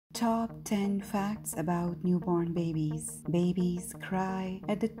Top 10 facts about newborn babies. Babies cry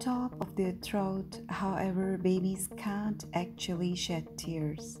at the top of their throat. However, babies can't actually shed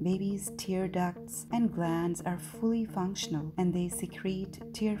tears. Babies' tear ducts and glands are fully functional, and they secrete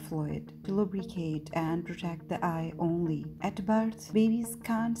tear fluid to lubricate and protect the eye only. At birth, babies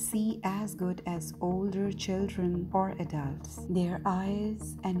can't see as good as older children or adults. Their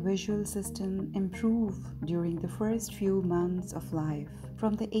eyes and visual system improve during the first few months of life.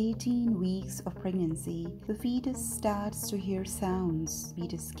 From the 18 weeks of pregnancy, the fetus starts to hear sounds.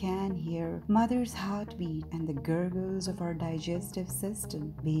 Fetus can hear mother's heartbeat and the gurgles of our digestive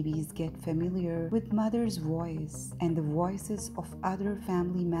system. Babies get familiar with mother's voice, and the voices of other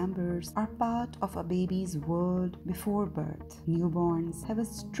family members are part of a baby's world before birth. Newborns have a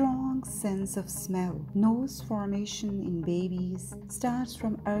strong sense of smell. Nose formation in babies starts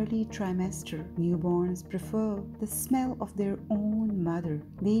from early trimester. Newborns prefer the smell of their own mother.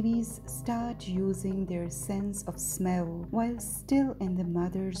 Babies start using their sense of smell while still in the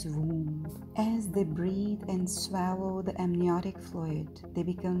mother's womb. As they breathe and swallow the amniotic fluid, they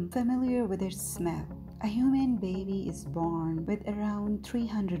become familiar with their smell. A human baby is born with around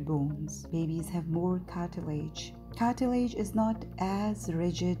 300 bones. Babies have more cartilage. Cartilage is not as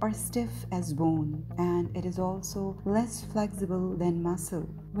rigid or stiff as bone, and it is also less flexible than muscle.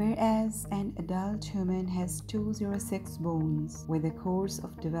 Whereas an adult human has 206 bones. With the course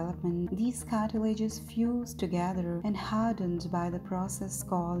of development, these cartilages fuse together and hardened by the process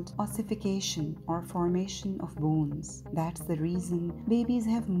called ossification or formation of bones. That's the reason babies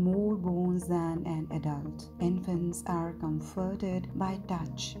have more bones than an adult. Infants are comforted by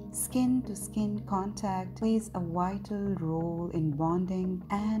touch. Skin-to-skin contact plays a vital role in bonding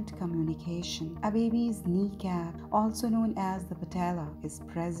and communication. A baby's kneecap, also known as the patella, is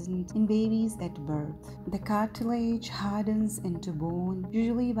present in babies at birth. The cartilage hardens into bone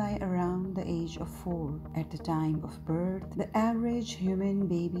usually by around the age of 4. At the time of birth, the average human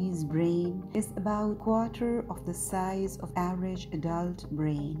baby's brain is about quarter of the size of average adult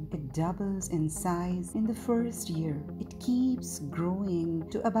brain. It doubles in size in the first year. It keeps growing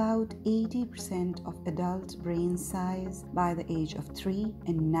to about 80% of adult brain size by the age of 3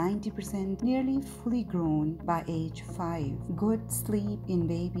 and 90% nearly fully grown by age 5. Good sleep in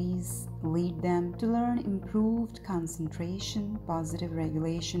babies lead them to learn improved concentration, positive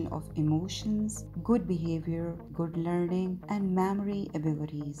regulation of emotions, good behavior, good learning, and memory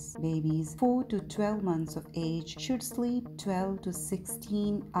abilities. Babies 4 to 12 months of age should sleep 12 to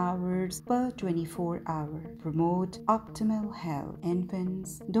 16 hours per 24 hours. Promote optimal health.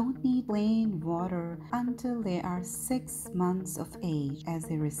 Infants don't need plain water until they are 6 months of age, as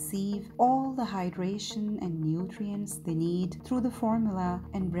they receive all the hydration and nutrients they need through the formula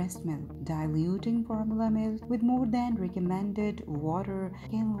and breast milk. Diluting formula milk with more than recommended water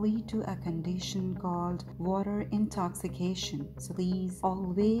can lead to a condition called water intoxication. So please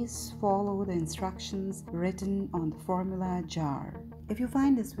always follow the instructions written on the formula jar. If you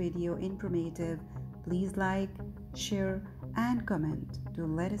find this video informative, please like, share, and comment to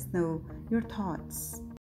let us know your thoughts.